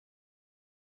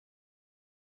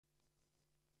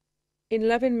In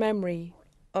loving memory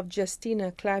of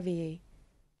Justina Clavier,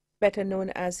 better known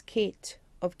as Kate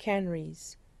of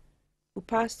Kenries, who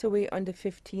passed away on the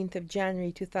 15th of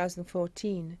January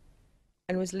 2014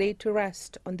 and was laid to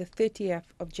rest on the 30th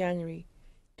of January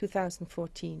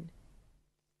 2014.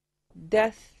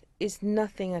 Death is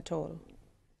nothing at all.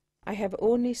 I have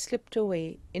only slipped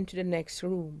away into the next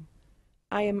room.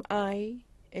 I am I,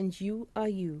 and you are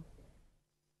you.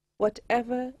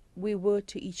 Whatever we were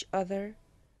to each other,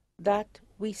 that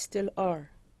we still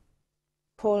are.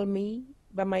 Call me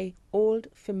by my old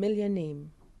familiar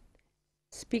name.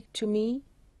 Speak to me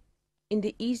in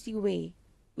the easy way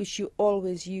which you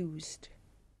always used,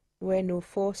 where no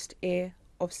forced air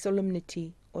of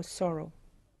solemnity or sorrow.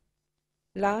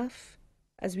 Laugh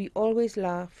as we always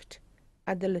laughed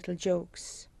at the little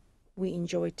jokes we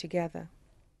enjoyed together.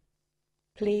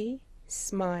 Play,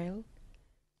 smile,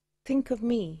 think of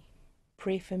me,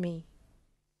 pray for me.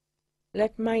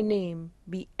 Let my name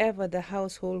be ever the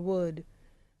household word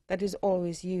that is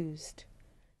always used.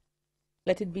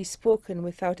 Let it be spoken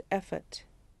without effort,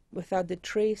 without the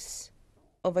trace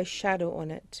of a shadow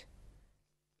on it.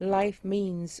 Life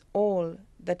means all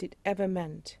that it ever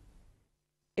meant.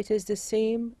 It is the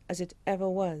same as it ever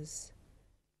was.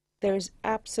 There is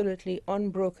absolutely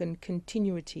unbroken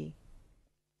continuity.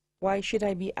 Why should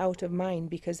I be out of mind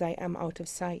because I am out of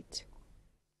sight?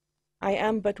 I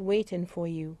am but waiting for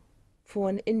you, for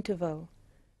an interval,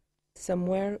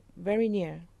 somewhere very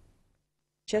near,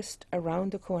 just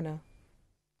around the corner.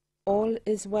 All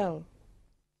is well.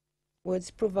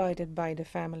 Words provided by the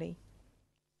family.